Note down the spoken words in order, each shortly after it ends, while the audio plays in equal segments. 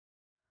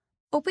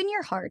Open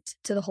Your Heart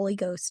to the Holy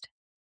Ghost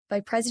by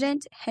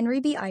President Henry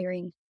B.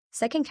 Eyring,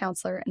 Second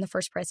Counselor in the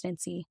First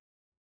Presidency.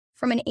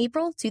 From an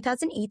April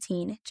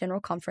 2018 General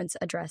Conference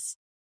address.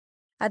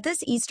 At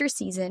this Easter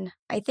season,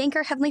 I thank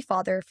our Heavenly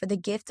Father for the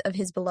gift of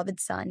His beloved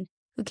Son,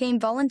 who came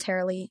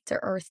voluntarily to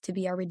earth to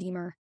be our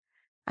Redeemer.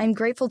 I am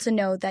grateful to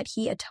know that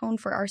He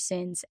atoned for our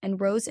sins and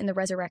rose in the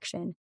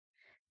resurrection.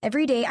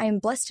 Every day I am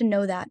blessed to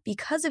know that,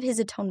 because of His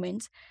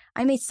atonement,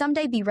 I may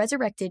someday be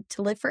resurrected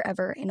to live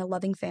forever in a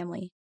loving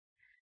family.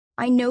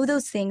 I know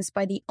those things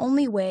by the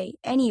only way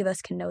any of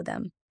us can know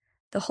them.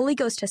 The Holy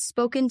Ghost has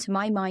spoken to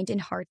my mind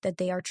and heart that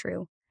they are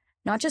true,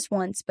 not just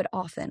once, but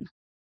often.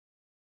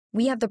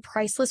 We have the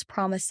priceless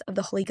promise of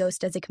the Holy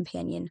Ghost as a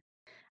companion.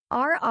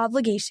 Our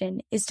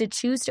obligation is to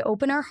choose to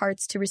open our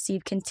hearts to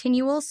receive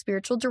continual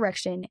spiritual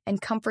direction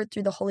and comfort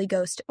through the Holy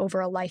Ghost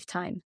over a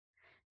lifetime.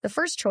 The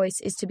first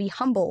choice is to be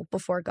humble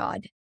before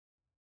God.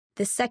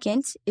 The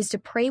second is to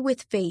pray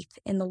with faith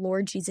in the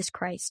Lord Jesus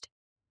Christ.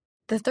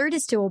 The third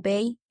is to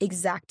obey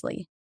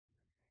exactly.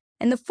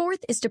 And the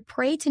fourth is to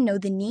pray to know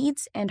the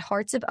needs and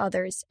hearts of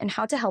others and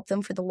how to help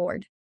them for the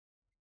Lord.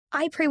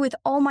 I pray with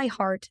all my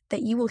heart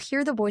that you will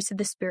hear the voice of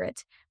the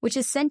Spirit, which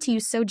is sent to you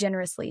so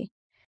generously.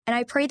 And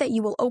I pray that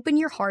you will open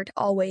your heart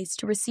always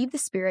to receive the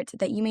Spirit,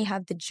 that you may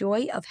have the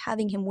joy of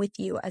having Him with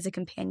you as a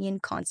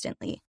companion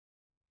constantly.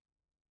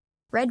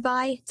 Read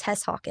by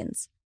Tess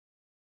Hawkins.